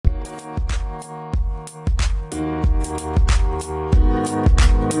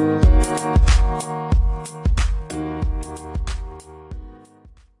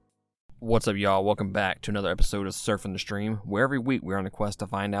What's up, y'all? Welcome back to another episode of Surfing the Stream, where every week we're on a quest to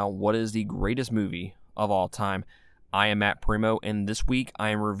find out what is the greatest movie of all time. I am Matt Primo, and this week I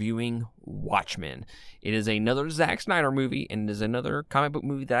am reviewing Watchmen. It is another Zack Snyder movie, and it is another comic book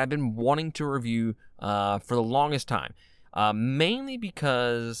movie that I've been wanting to review for the longest time. Mainly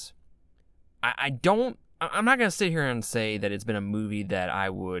because I'm not going to sit here and say that it's been a movie that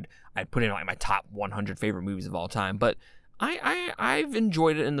I'd put in like my top 100 favorite movies of all time, but I've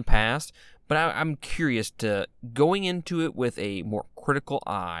enjoyed it in the past, but I'm curious to going into it with a more critical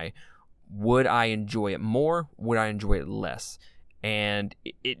eye. Would I enjoy it more? Would I enjoy it less? And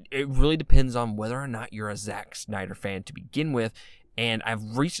it really depends on whether or not you're a Zack Snyder fan to begin with. And I've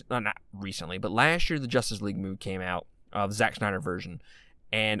not recently, but last year the Justice League movie came out, the Zack Snyder version,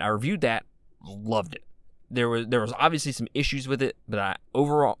 and I reviewed that, loved it. There was obviously some issues with it, but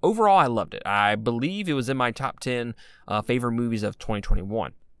overall I loved it. I believe it was in my top 10 favorite movies of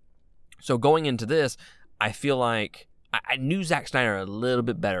 2021. So going into this, I feel like I knew Zack Snyder a little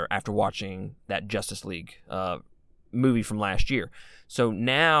bit better after watching that Justice League movie from last year. So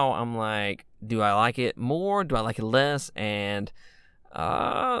now I'm like, do I like it more? Do I like it less? And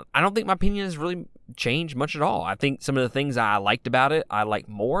I don't think my opinion has really changed much at all. I think some of the things I liked about it, I like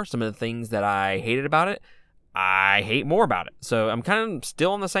more. Some of the things that I hated about it, I hate more about it. So I'm kind of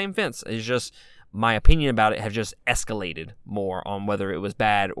still on the same fence. It's just my opinion about it has just escalated more on whether it was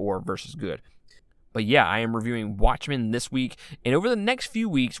bad or versus good. But yeah, I am reviewing Watchmen this week, and over the next few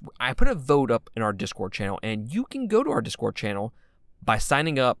weeks, I put a vote up in our Discord channel, and you can go to our Discord channel by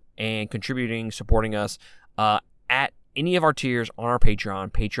signing up and contributing, supporting us at any of our tiers on our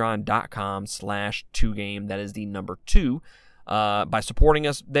Patreon, patreon.com/2game. That is the number 2. By supporting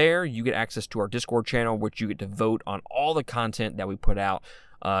us there, you get access to our Discord channel, which you get to vote on all the content that we put out.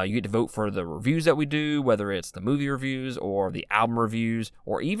 You get to vote for the reviews that we do, whether it's the movie reviews or the album reviews,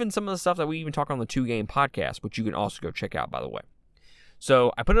 or even some of the stuff that we even talk on the 2Game podcast, which you can also go check out, by the way.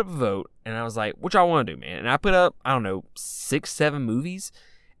 So I put up a vote, and I was like, what y'all want to do, man? And I put up, 6-7 movies,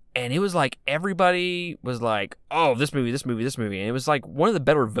 and it was like everybody was like, oh, this movie. And it was like one of the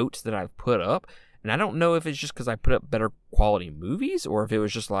better votes that I've put up. And I don't know if it's just because I put up better quality movies or if it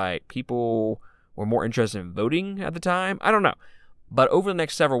was just like people were more interested in voting at the time. I don't know. But over the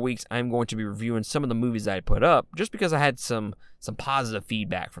next several weeks, I'm going to be reviewing some of the movies that I put up just because I had some positive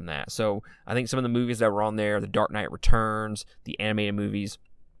feedback from that. So I think some of the movies that were on there, The Dark Knight Returns, the animated movies,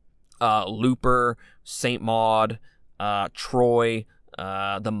 Looper, Saint Maud, Troy,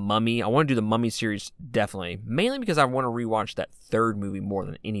 The Mummy. I want to do the Mummy series definitely, mainly because I want to rewatch that third movie more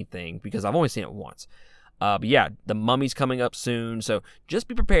than anything because I've only seen it once. But yeah, The Mummy's coming up soon, so just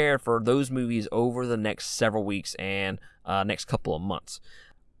be prepared for those movies over the next several weeks and next couple of months.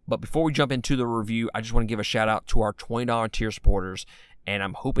 But before we jump into the review, I just want to give a shout out to our $20 tier supporters. And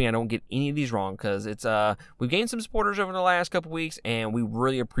I'm hoping I don't get any of these wrong because it's we've gained some supporters over the last couple weeks, and we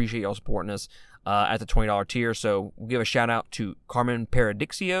really appreciate y'all supporting us at the $20 tier. So we'll give a shout out to Carmen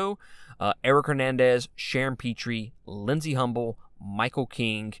Paradixio, Eric Hernandez, Sharon Petrie, Lindsay Humble, Michael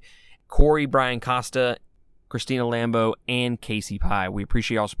King, Corey Brian Costa, Christina Lambo, and Casey Pye. We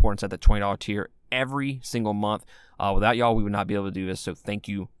appreciate y'all supporting us at the $20 tier every single month. Without y'all, we would not be able to do this, so thank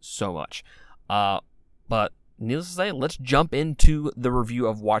you so much. But needless to say, let's jump into the review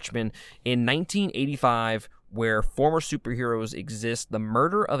of Watchmen. In 1985, where former superheroes exist, the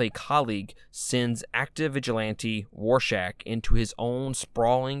murder of a colleague sends active vigilante Rorschach into his own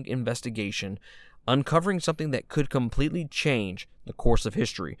sprawling investigation, uncovering something that could completely change the course of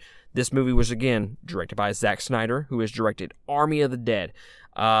history. This movie was, again, directed by Zack Snyder, who has directed Army of the Dead,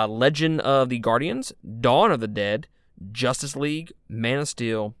 Legend of the Guardians, Dawn of the Dead, Justice League, Man of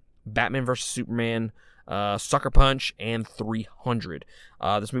Steel, Batman vs. Superman, Sucker Punch, and 300.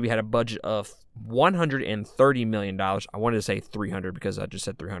 This movie had a budget of $130 million. I wanted to say 300 because I just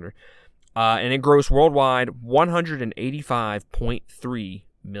said 300. And it grossed worldwide $185.3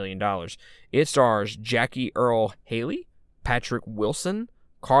 million. It stars Jackie Earle Haley, Patrick Wilson,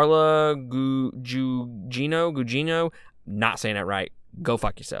 Carla Gugino, not saying that right, go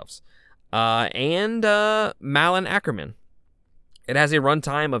fuck yourselves, and Malin Ackerman. It has a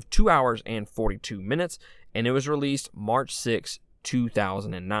runtime of 2 hours and 42 minutes, and it was released March 6,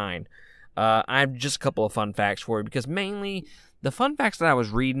 2009. I have just a couple of fun facts for you, because mainly, the fun facts that I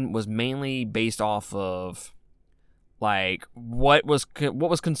was reading was mainly based off of, like, what was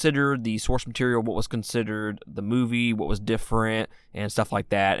considered the source material, what was considered the movie, what was different, and stuff like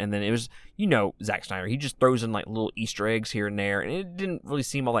that. And then it was, Zack Snyder, he just throws in, like, little Easter eggs here and there, and it didn't really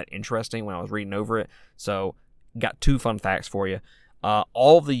seem all that interesting when I was reading over it, so got 2 fun facts for you.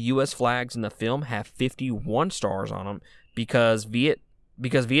 All of the U.S. flags in the film have 51 stars on them because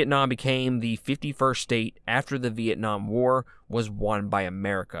because Vietnam became the 51st state after the Vietnam War was won by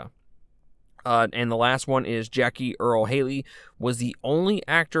America. And the last one is Jackie Earle Haley was the only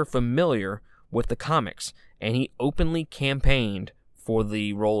actor familiar with the comics, and he openly campaigned for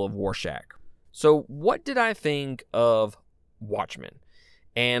the role of Rorschach. So what did I think of Watchmen?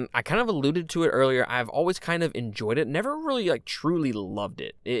 And I kind of alluded to it earlier. I've always kind of enjoyed it. Never really truly loved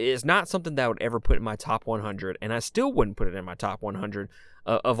it. It's not something that I would ever put in my top 100, and I still wouldn't put it in my top 100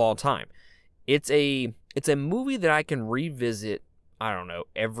 of all time. It's a movie that I can revisit, I don't know,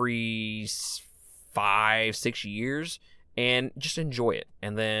 every 5-6 years and just enjoy it.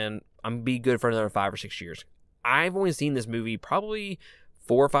 And then I'm going to be good for another 5 or 6 years. I've only seen this movie probably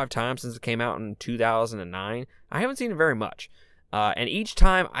 4 or 5 times since it came out in 2009. I haven't seen it very much. And each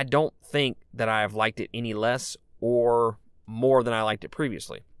time, I don't think that I've liked it any less or more than I liked it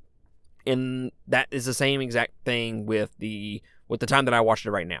previously. And that is the same exact thing with the time that I watched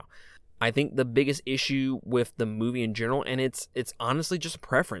it right now. I think the biggest issue with the movie in general, and it's honestly just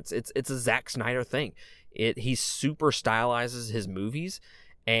preference. It's a Zack Snyder thing. He super stylizes his movies,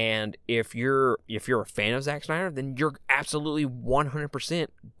 and if you're a fan of Zack Snyder, then you're absolutely 100%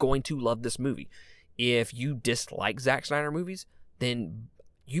 going to love this movie. If you dislike Zack Snyder movies, then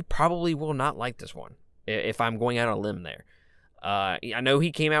you probably will not like this one, if I'm going out on a limb there. I know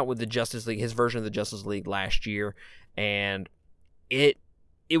he came out with the Justice League, his version of the Justice League last year, and it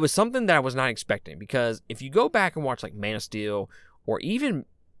was something that I was not expecting, because if you go back and watch Man of Steel or even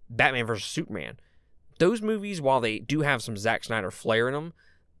Batman vs. Superman, those movies, while they do have some Zack Snyder flair in them,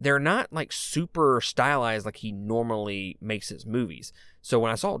 they're not super stylized like he normally makes his movies. So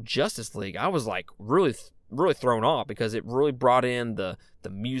when I saw Justice League, I was really thrown off, because it really brought in the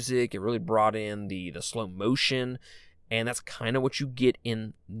music, it really brought in the slow motion, and that's kind of what you get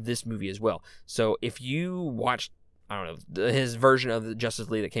in this movie as well. So if you watched, I don't know, his version of the Justice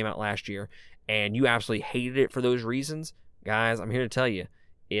League that came out last year, and you absolutely hated it for those reasons, guys, I'm here to tell you,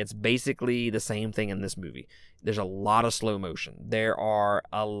 it's basically the same thing in this movie. There's a lot of slow motion. There are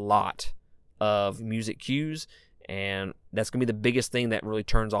a lot of music cues, and that's going to be the biggest thing that really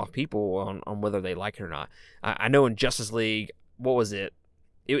turns off people on whether they like it or not. I know in Justice League, what was it?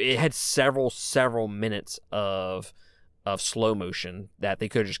 It had several minutes of slow motion that they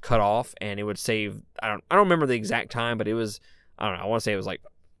could have just cut off, and it would save, I don't remember the exact time, but it was, I don't know, I want to say it was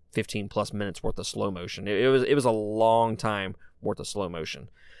 15 plus minutes worth of slow motion. It was a long time worth of slow motion.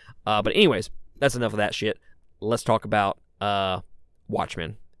 But anyways, that's enough of that shit. Let's talk about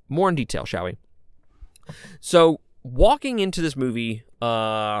Watchmen more in detail, shall we? So, walking into this movie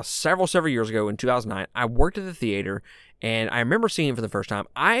several years ago in 2009, I worked at the theater, and I remember seeing it for the first time.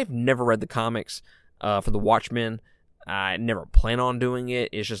 I've never read the comics for the Watchmen. I never plan on doing it.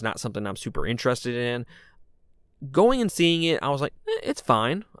 It's just not something I'm super interested in. Going and seeing it, I was like, it's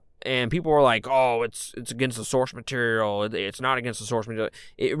fine. And people were like, oh, it's against the source material. It's not against the source material.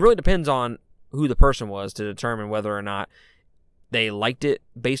 It really depends on who the person was to determine whether or not they liked it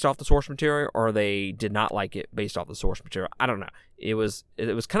based off the source material or they did not like it based off the source material. I don't know. It was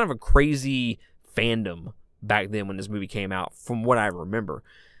kind of a crazy fandom back then when this movie came out, from what I remember.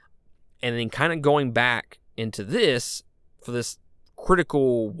 And then kind of going back into this, for this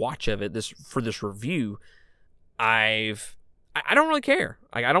critical watch of it, for this review, I don't really care.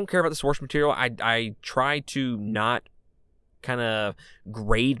 I don't care about the source material. I try to not kind of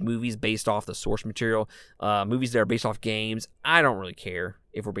grade movies based off the source material. Movies that are based off games, I don't really care,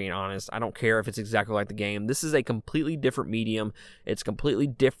 if we're being honest. I don't care if it's exactly like the game. This is a completely different medium. It's a completely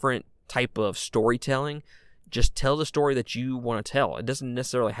different type of storytelling. Just tell the story that you want to tell. It doesn't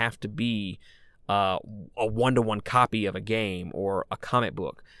necessarily have to be a one-to-one copy of a game or a comic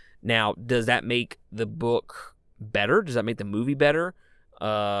book. Now, does that make the book better? Does that make the movie better?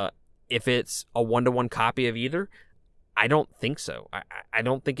 If it's a one-to-one copy of either? I don't think so. I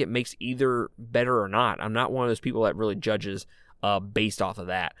don't think it makes either better or not. I'm not one of those people that really judges based off of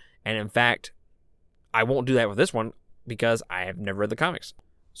that. And in fact, I won't do that with this one because I have never read the comics.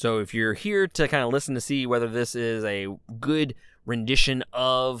 So if you're here to kind of listen to see whether this is a good rendition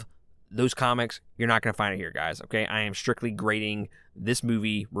of those comics, you're not going to find it here, guys. Okay, I am strictly grading this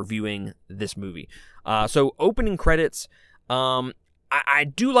movie, reviewing this movie. So opening credits, I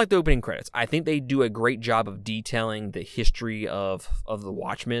do like the opening credits. I think they do a great job of detailing the history of the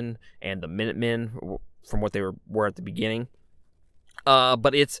Watchmen and the Minutemen from what they were at the beginning.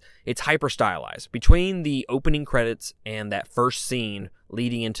 But it's hyper stylized. Between the opening credits and that first scene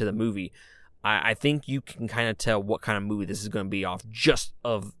leading into the movie, I think you can kind of tell what kind of movie this is going to be off just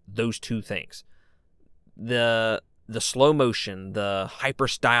of those two things. The slow motion, the hyper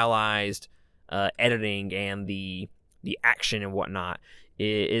stylized editing, and the action and whatnot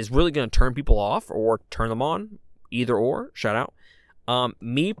is really going to turn people off or turn them on. Either or, shout out.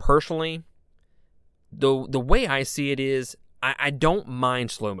 Me personally, the way I see it is, I don't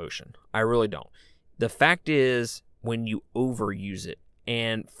mind slow motion. I really don't. The fact is, when you overuse it,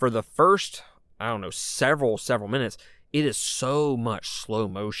 and for the first, I don't know, several minutes, it is so much slow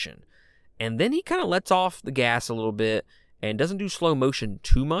motion. And then he kind of lets off the gas a little bit and doesn't do slow motion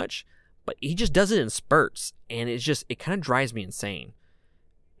too much, but he just does it in spurts, and it kind of drives me insane.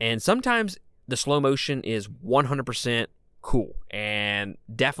 And sometimes the slow motion is 100% cool and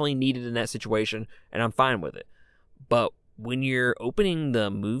definitely needed in that situation, and I'm fine with it. But when you're opening the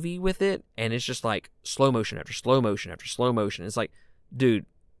movie with it, and it's just like slow motion after slow motion after slow motion, it's like, dude,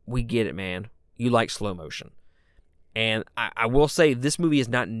 we get it, man. You like slow motion. And I will say this movie is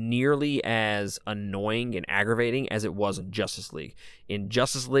not nearly as annoying and aggravating as it was in Justice League. In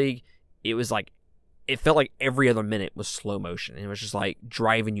Justice League, it felt like every other minute was slow motion, and it was just like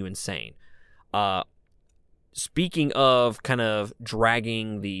driving you insane. Speaking of kind of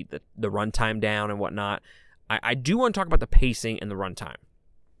dragging the runtime down and whatnot, I do want to talk about the pacing and the runtime,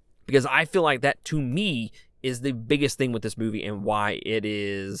 because I feel like that, to me, is the biggest thing with this movie and why it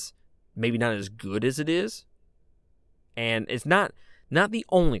is maybe not as good as it is. And it's not the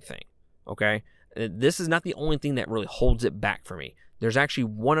only thing, okay? This is not the only thing that really holds it back for me. There's actually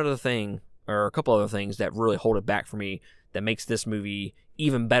one other thing, or a couple other things that really hold it back for me that makes this movie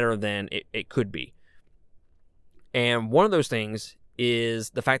even better than it could be. And one of those things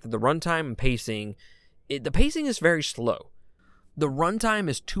is the fact that the runtime and pacing, the pacing is very slow. The runtime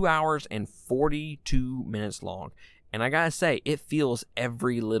is 2 hours and 42 minutes long. And I gotta say, it feels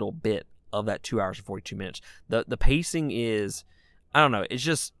every little bit of that 2 hours and 42 minutes. The pacing is, I don't know, it's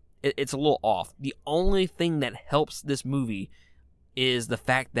just, it's a little off. The only thing that helps this movie is the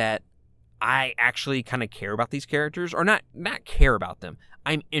fact that I actually kind of care about these characters, or not care about them.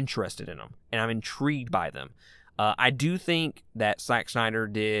 I'm interested in them, and I'm intrigued by them. I do think that Zack Snyder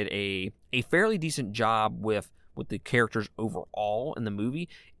did a fairly decent job with the characters overall in the movie,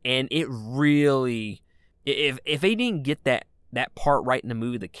 and it really, if they didn't get that part right in the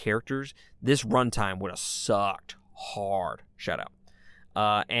movie, the characters, this runtime would have sucked hard. Shout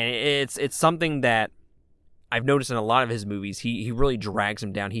out. And it's something that I've noticed in a lot of his movies. He really drags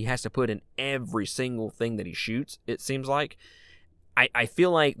him down. He has to put in every single thing that he shoots, it seems like. I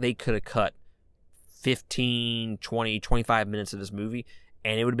feel like they could have cut 15, 20, 25 minutes of this movie,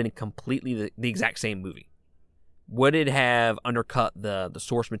 and it would have been completely the exact same movie. Would it have undercut the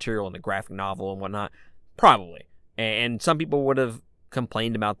source material in the graphic novel and whatnot? Probably. And some people would have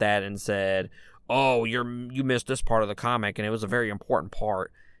complained about that and said, oh, you missed this part of the comic, and it was a very important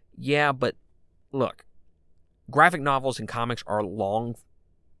part. Yeah, but look, graphic novels and comics are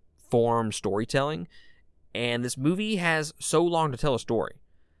long-form storytelling, and this movie has so long to tell a story.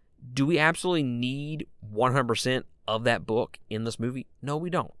 Do we absolutely need 100% of that book in this movie? No, we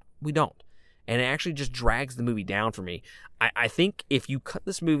don't. We don't. And it actually just drags the movie down for me. I think if you cut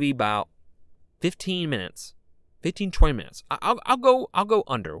this movie about 15 minutes, 20 minutes, I'll go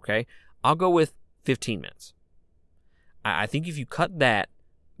under, okay? I'll go with 15 minutes. I think if you cut that,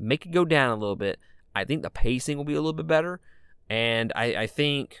 make it go down a little bit, I think the pacing will be a little bit better. And I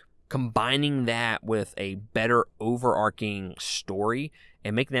think combining that with a better overarching story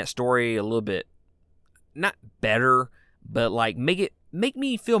and making that story a little bit, not better, but like make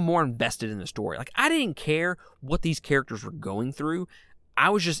me feel more invested in the story. Like, I didn't care what these characters were going through. I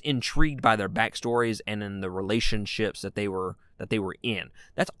was just intrigued by their backstories and in the relationships that they were in.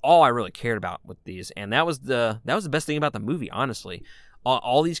 That's all I really cared about with these, and that was the best thing about the movie, honestly.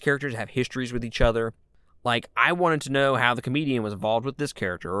 All these characters have histories with each other. Like, I wanted to know how the comedian was involved with this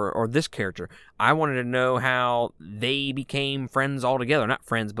character or this character. I wanted to know how they became friends altogether. Not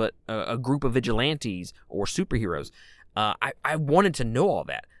friends, but a group of vigilantes or superheroes. I wanted to know all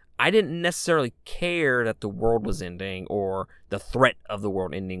that. I didn't necessarily care that the world was ending or the threat of the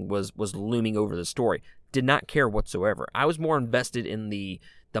world ending was looming over the story. Did not care whatsoever. I was more invested in the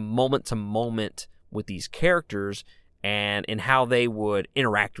moment-to-moment with these characters and in how they would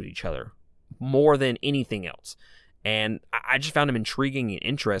interact with each other more than anything else. And I just found them intriguing and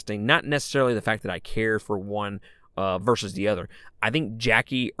interesting, not necessarily the fact that I cared for one versus the other. I think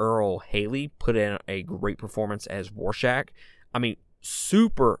Jackie Earle Haley put in a great performance as Rorschach. I mean,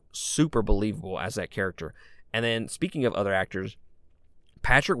 super, super believable as that character. And then, speaking of other actors,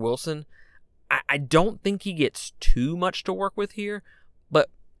 Patrick Wilson, I don't think he gets too much to work with here, but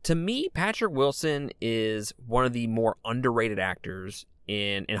to me, Patrick Wilson is one of the more underrated actors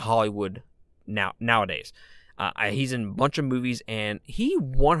in Hollywood nowadays. He's in a bunch of movies, and he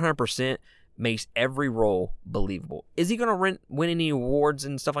 100% makes every role believable. Is he going to win any awards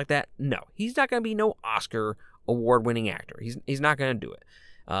and stuff like that? No. He's not going to be no Oscar award-winning actor. He's not going to do it.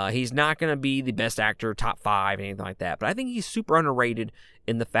 He's not going to be the best actor, top 5, anything like that. But I think he's super underrated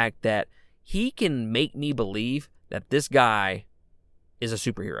in the fact that he can make me believe that this guy is a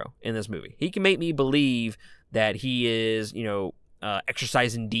superhero in this movie. He can make me believe that he is,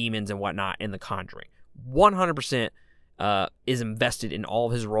 exorcising demons and whatnot in The Conjuring. 100% is invested in all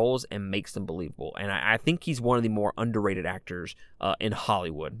of his roles and makes them believable. And I think he's one of the more underrated actors in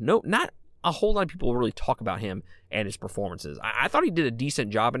Hollywood. No, not a whole lot of people really talk about him and his performances. I thought he did a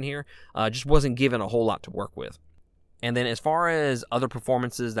decent job in here, just wasn't given a whole lot to work with. And then as far as other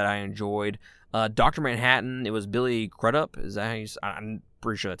performances that I enjoyed, Dr. Manhattan, it was Billy Crudup. Is that how you say? I'm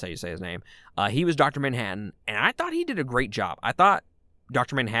pretty sure that's how you say his name. He was Dr. Manhattan, and I thought he did a great job. I thought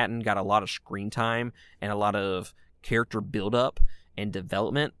Dr. Manhattan got a lot of screen time and a lot of character build-up and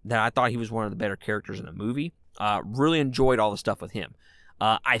development that I thought he was one of the better characters in the movie. Really enjoyed all the stuff with him.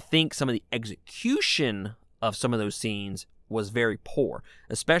 I think some of the execution of some of those scenes was very poor,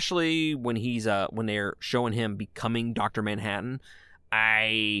 especially when when they're showing him becoming Dr. Manhattan.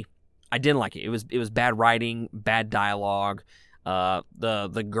 I didn't like it. It was bad writing, bad dialogue.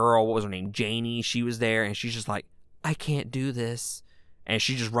 The girl, what was her name? Janie, she was there and she's just like, I can't do this. And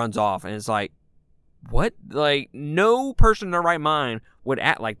she just runs off and it's like, what? Like, no person in their right mind would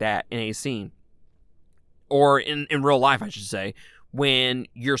act like that in a scene. Or in real life, I should say, when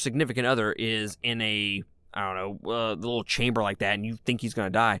your significant other is in a, I don't know, the little chamber like that and you think he's going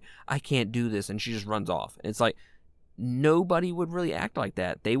to die. I can't do this. And she just runs off. It's like, nobody would really act like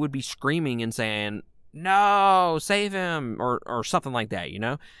that. They would be screaming and saying, no, save him, or something like that,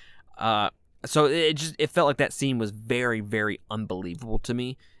 So it felt like that scene was very, very unbelievable to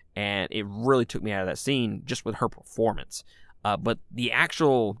me, and it really took me out of that scene just with her performance. But the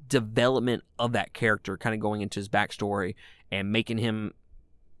actual development of that character, kind of going into his backstory and making him,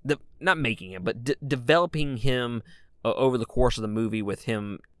 not making him, but developing him over the course of the movie with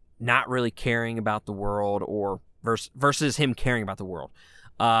him not really caring about the world or versus him caring about the world.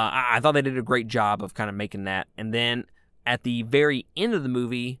 I thought they did a great job of kind of making that. And then at the very end of the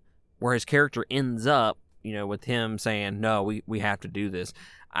movie, where his character ends up, with him saying, no, we have to do this,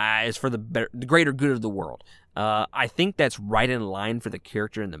 is for the greater good of the world. I think that's right in line for the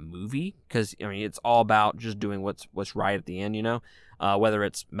character in the movie, because, it's all about just doing what's right at the end, whether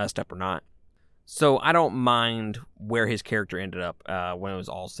it's messed up or not. So I don't mind where his character ended up when it was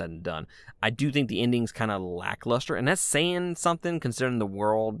all said and done. I do think the ending's kind of lackluster, and that's saying something considering the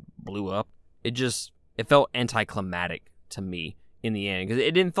world blew up. It felt anticlimactic to me in the end, because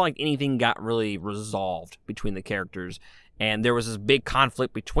it didn't feel like anything got really resolved between the characters, and there was this big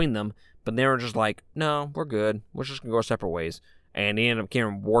conflict between them, but they were just like, no, we're good. We're just going to go our separate ways. And he ended up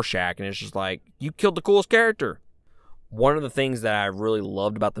killing Rorschach, and it's just like, you killed the coolest character. One of the things that I really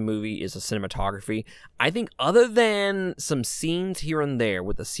loved about the movie is the cinematography. I think other than some scenes here and there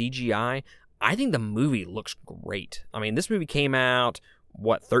with the CGI, I think the movie looks great. This movie came out,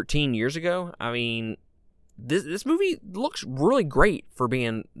 13 years ago? This movie looks really great for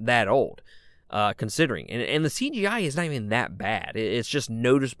being that old, considering. And the CGI is not even that bad. It's just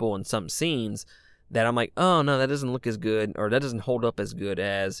noticeable in some scenes that I'm like, oh, no, that doesn't look as good, or that doesn't hold up as good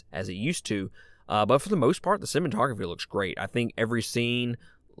as it used to. But for the most part, the cinematography looks great. I think every scene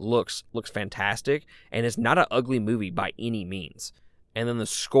looks fantastic, and it's not an ugly movie by any means. And then the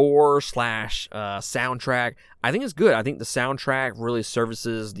score / soundtrack, I think it's good. I think the soundtrack really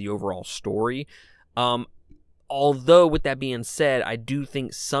services the overall story. Although, with that being said, I do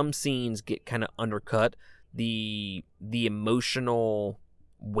think some scenes get kind of undercut. The emotional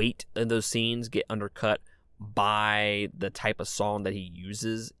weight of those scenes get undercut by the type of song that he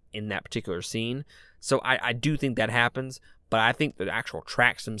uses in that particular scene. So I do think that happens, but I think the actual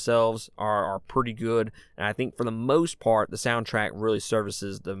tracks themselves are pretty good, and I think for the most part, the soundtrack really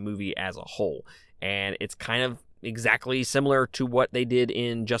services the movie as a whole, and it's kind of exactly similar to what they did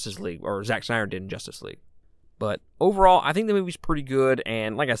in Justice League, or Zack Snyder did in Justice League. But overall, I think the movie's pretty good,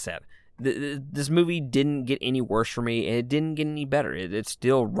 and like I said, this movie didn't get any worse for me, and it didn't get any better. It's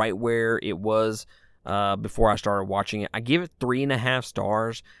still right where it was before I started watching it. I give it 3.5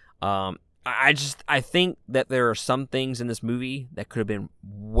 stars. I think that there are some things in this movie that could have been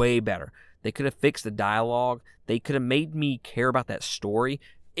way better. They could have fixed the dialogue. They could have made me care about that story.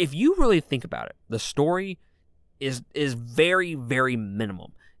 If you really think about it, the story is very, very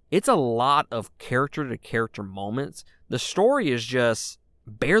minimum. It's a lot of character-to-character moments. The story is just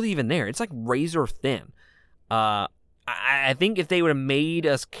barely even there. It's like razor thin. I think if they would have made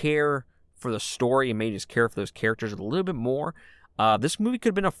us care for the story and made us care for those characters a little bit more, This movie could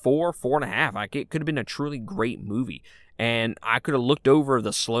have been a 4, 4.5. Like, it could have been a truly great movie. And I could have looked over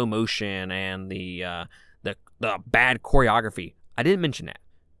the slow motion and the bad choreography. I didn't mention that.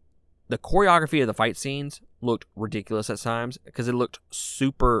 The choreography of the fight scenes looked ridiculous at times because it looked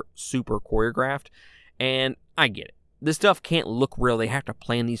super, super choreographed. And I get it. This stuff can't look real. They have to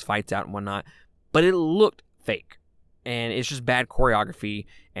plan these fights out and whatnot. But it looked fake. And it's just bad choreography.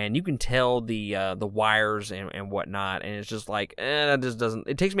 And you can tell the wires and whatnot. And it's just like, that just doesn't...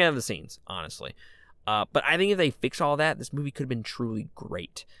 It takes me out of the scenes, honestly. But I think if they fix all that, this movie could have been truly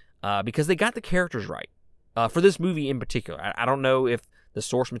great. Because they got the characters right. For this movie in particular. I don't know if the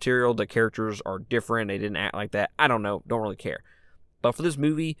source material, the characters are different. They didn't act like that. I don't know. Don't really care. But for this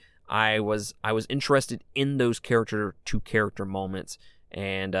movie, I was interested in those character-to-character moments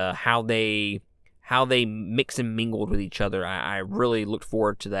and how they mix and mingled with each other. I really looked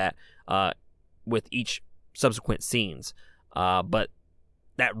forward to that with each subsequent scenes. But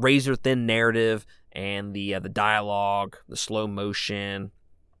that razor-thin narrative and the dialogue, the slow motion,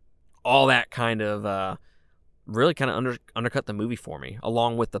 all that kind of really kind of undercut the movie for me,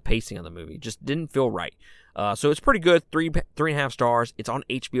 along with the pacing of the movie. Just didn't feel right. So it's pretty good. 3.5 stars. It's on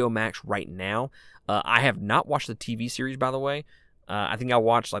HBO Max right now. I have not watched the TV series, by the way. I think I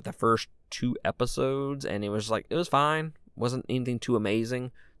watched like the first 2 episodes, and it was fine. Wasn't anything too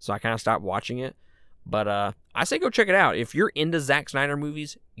amazing, so I kind of stopped watching it. But I say go check it out. If you're into Zack Snyder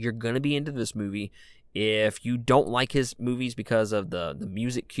movies, you're going to be into this movie. If you don't like his movies because of the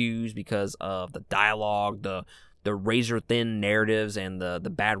music cues, because of the dialogue, the razor-thin narratives, and the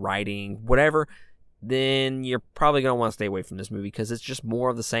bad writing, whatever, then you're probably going to want to stay away from this movie because it's just more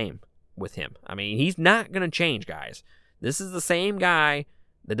of the same with him. I mean, he's not going to change, guys. This is the same guy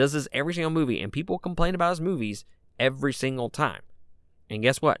that does this every single movie, and people complain about his movies every single time. And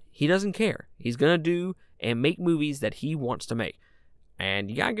guess what? He doesn't care. He's going to do and make movies that he wants to make.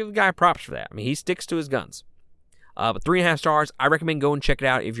 And you got to give the guy props for that. I mean, he sticks to his guns. But 3.5 stars, I recommend go and check it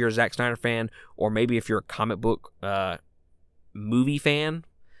out if you're a Zack Snyder fan, or maybe if you're a comic book movie fan.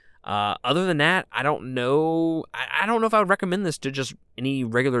 Other than that, I don't know. I don't know if I would recommend this to just any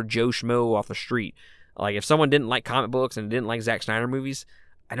regular Joe Schmo off the street. Like, if someone didn't like comic books and didn't like Zack Snyder movies,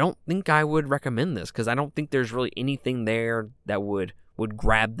 I don't think I would recommend this, because I don't think there's really anything there that would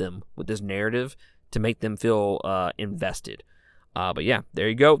grab them with this narrative to make them feel invested. But yeah, there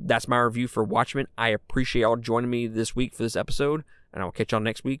you go. That's my review for Watchmen. I appreciate y'all joining me this week for this episode, and I'll catch y'all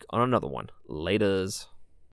next week on another one. Laters.